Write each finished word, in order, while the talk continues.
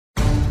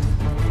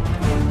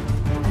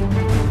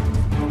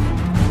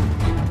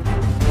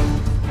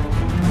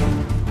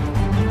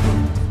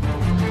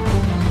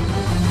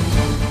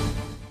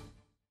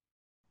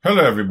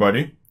Hello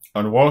everybody,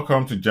 and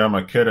welcome to Jam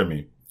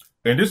Academy.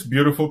 In this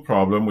beautiful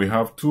problem, we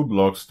have two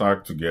blocks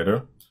stacked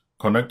together,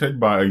 connected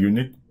by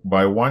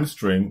one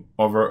string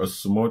over a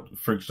smooth,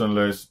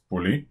 frictionless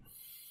pulley.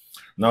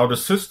 Now the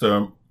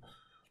system,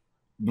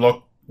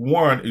 block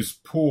 1 is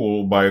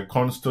pulled by a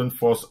constant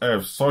force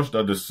F such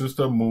that the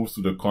system moves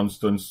to the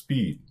constant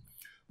speed.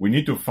 We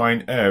need to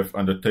find F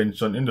and the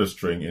tension in the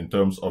string in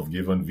terms of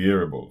given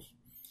variables.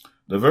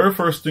 The very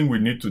first thing we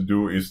need to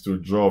do is to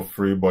draw a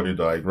free body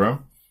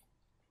diagram.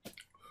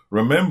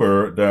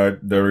 Remember that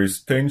there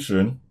is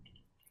tension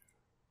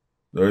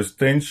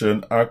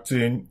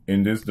acting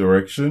in this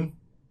direction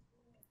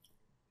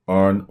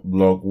on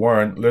block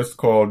 1. Let's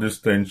call this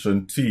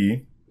tension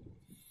T.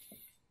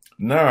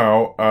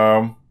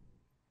 Now,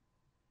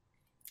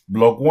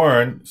 block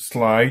 1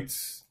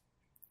 slides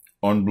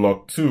on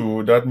block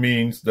 2. That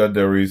means that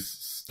there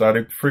is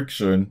kinetic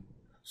friction.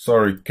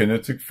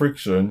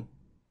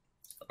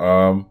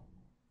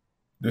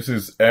 This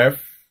is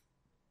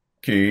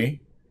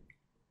Fk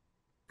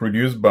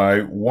produced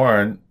by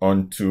 1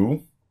 on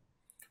 2.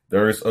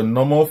 There is a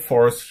normal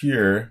force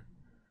here,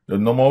 the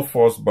normal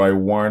force by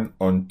 1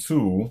 on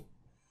 2.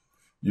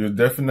 You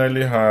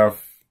definitely have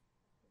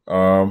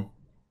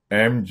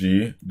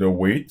mg, the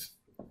weight.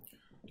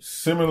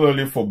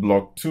 Similarly for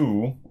block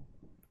 2,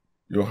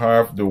 you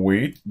have the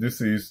weight.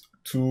 This is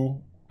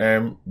 2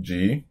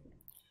 mg.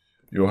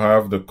 You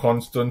have the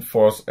constant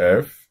force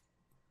F.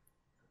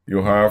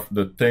 You have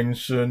the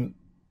tension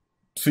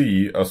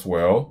T as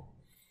well.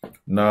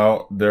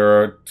 Now,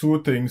 there are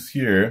two things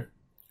here.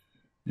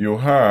 You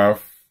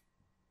have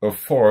a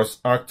force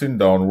acting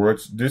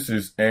downwards. This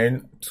is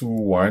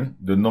N21,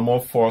 the normal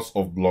force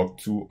of block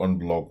 2 on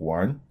block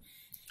 1.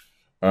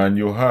 And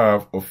you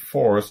have a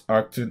force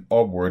acting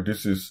upward.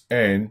 This is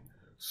N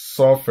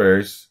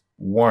surface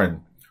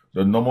 1,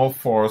 the normal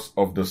force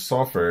of the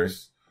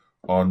surface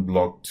on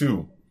block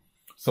 2.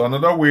 So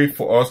another way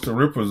for us to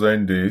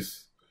represent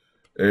this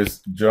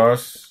is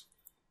just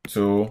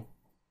to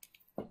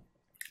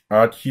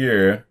add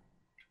here,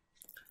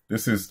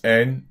 this is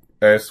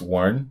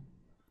NS1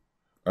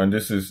 and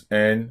this is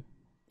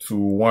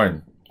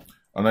N21.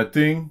 And I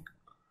think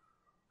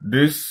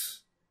this,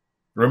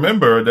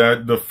 remember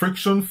that the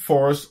friction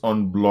force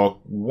on block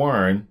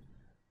 1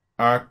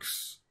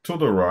 acts to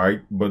the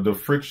right, but the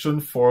friction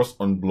force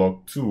on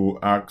block 2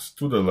 acts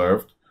to the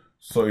left.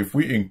 So if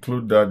we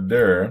include that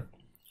there,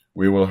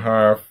 we will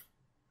have,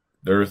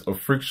 there is a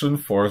friction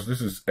force. This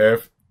is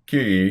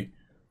Fk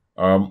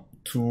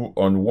 2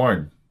 on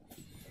 1.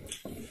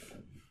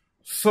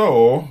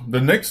 So the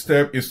next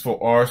step is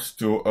for us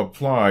to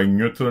apply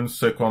Newton's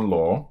second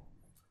law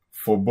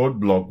for both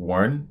block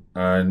 1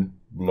 and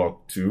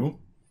block 2.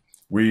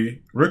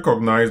 We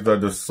recognize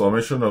that the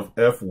summation of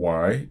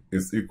Fy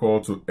is equal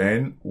to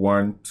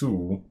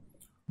N12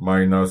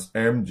 minus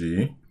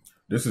mg.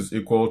 This is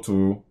equal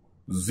to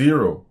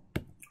 0.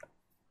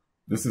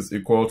 This is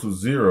equal to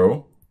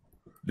 0.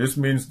 This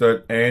means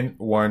that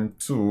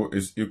N12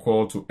 is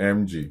equal to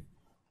mg.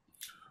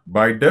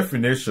 By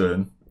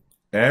definition,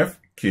 Fk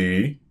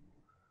 12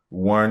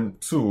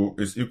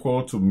 is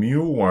equal to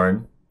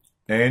mu1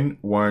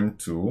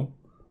 N12,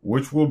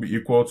 which will be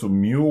equal to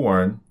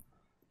mu1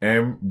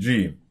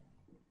 mg.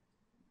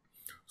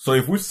 So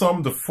if we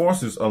sum the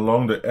forces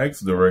along the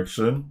x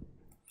direction,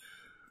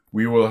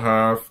 we will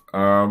have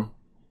block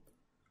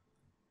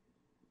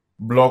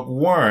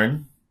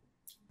 1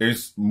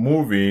 is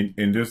moving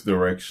in this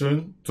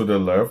direction to the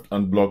left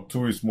and block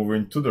 2 is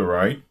moving to the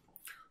right.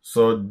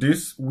 So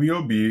this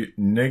will be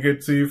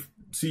negative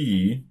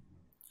T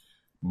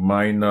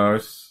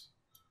minus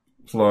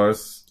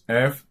plus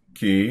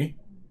Fk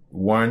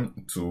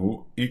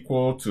 12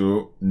 equal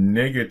to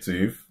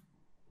negative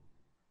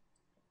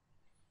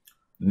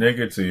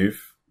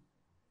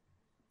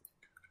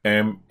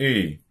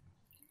MA.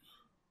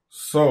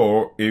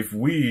 So if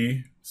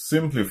we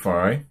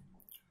simplify,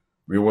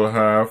 we will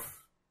have,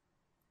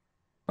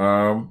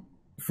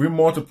 if we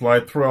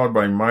multiply throughout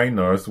by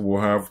minus,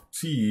 we'll have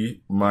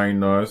T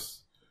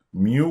minus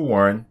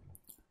mu1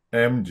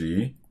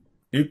 mg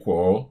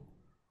equal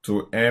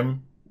to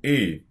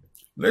MA.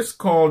 Let's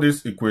call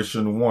this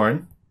equation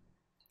 1.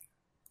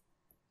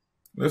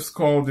 Let's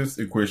call this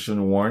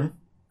equation 1.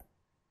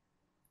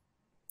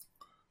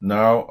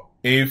 Now,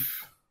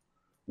 if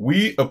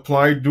we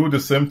do the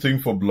same thing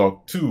for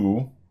block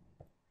 2,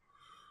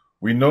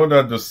 we know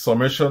that the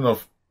summation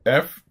of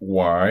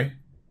Fy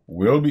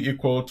will be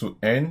equal to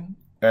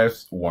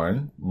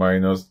Ns1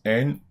 minus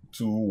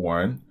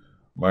N21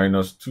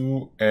 minus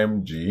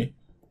 2mg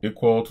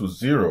equal to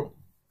 0.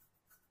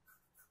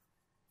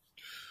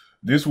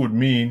 This would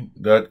mean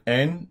that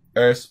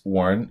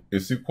Ns1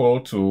 is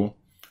equal to,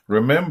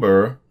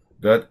 remember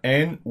that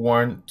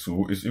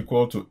N12 is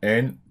equal to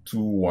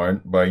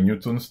N21 by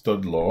Newton's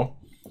third law.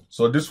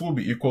 So this will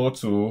be equal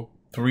to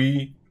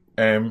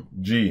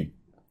 3mg,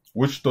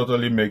 which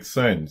totally makes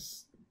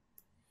sense.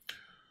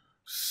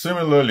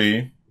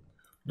 Similarly,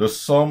 the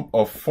sum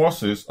of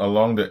forces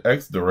along the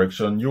x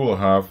direction, you will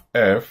have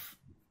F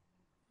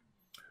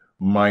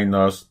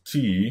minus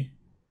T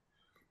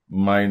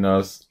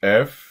minus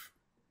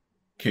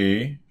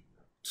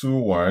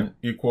fk21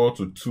 equal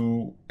to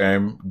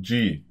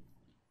 2mg.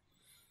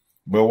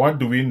 But what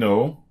do we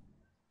know?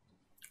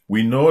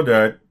 We know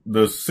that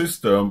the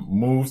system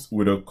moves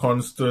with a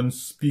constant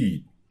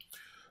speed.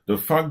 The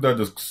fact that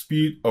the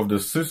speed of the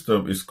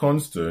system is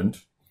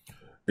constant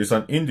is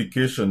an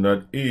indication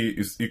that A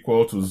is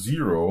equal to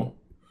 0,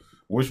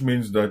 which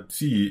means that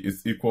T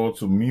is equal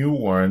to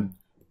mu1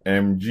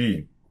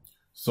 mg.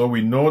 So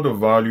we know the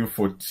value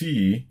for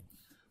T.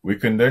 We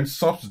can then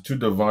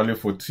substitute the value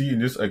for T in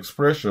this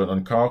expression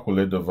and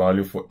calculate the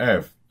value for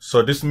F.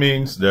 So this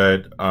means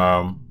that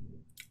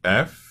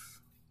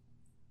F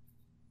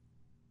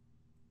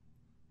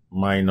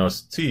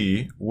minus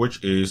T,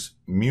 which is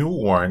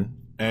mu1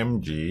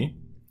 mg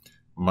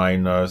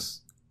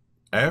minus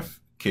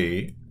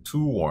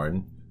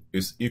fk21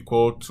 is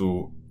equal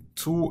to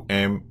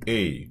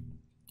 2ma.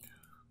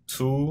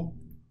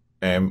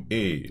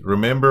 2ma.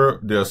 Remember,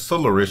 the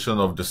acceleration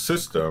of the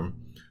system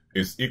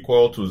is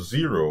equal to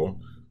 0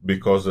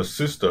 because the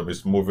system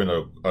is moving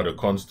at a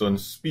constant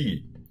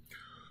speed.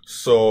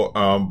 So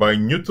by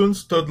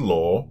Newton's third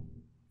law,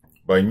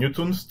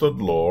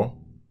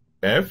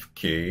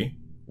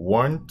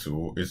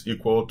 Fk12 is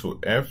equal to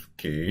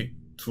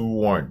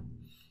Fk21.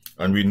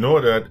 And we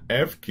know that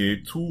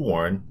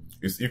Fk21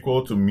 is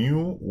equal to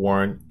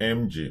mu1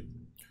 mg.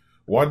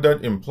 What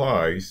that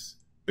implies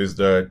is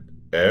that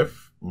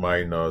F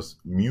minus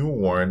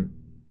mu1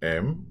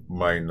 m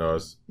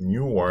minus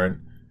mu1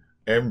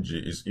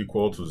 mg is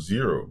equal to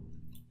 0.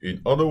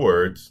 In other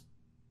words,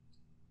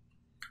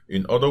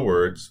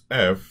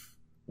 F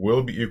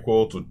will be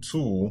equal to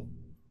 2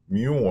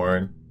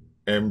 mu1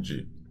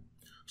 mg.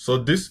 So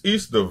this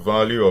is the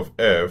value of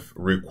F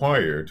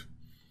required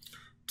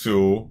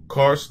to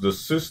cause the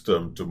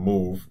system to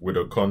move with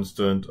a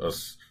constant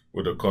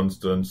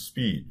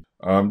speed.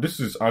 This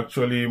is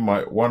actually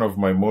one of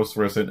my most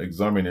recent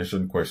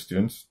examination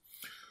questions.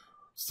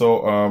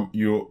 So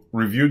you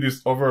review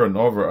this over and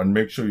over and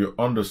make sure you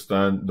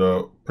understand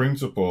the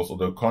principles or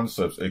the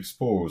concepts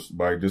exposed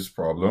by this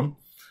problem.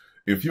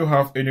 If you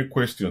have any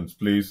questions,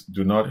 please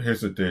do not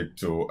hesitate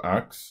to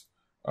ask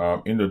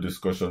in the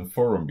discussion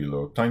forum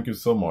below. Thank you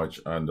so much,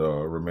 and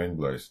remain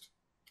blessed.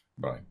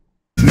 Bye.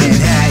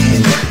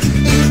 Manhattan,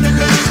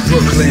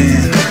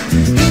 Brooklyn,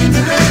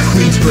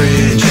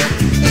 Queensbridge,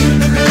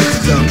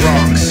 the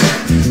Bronx.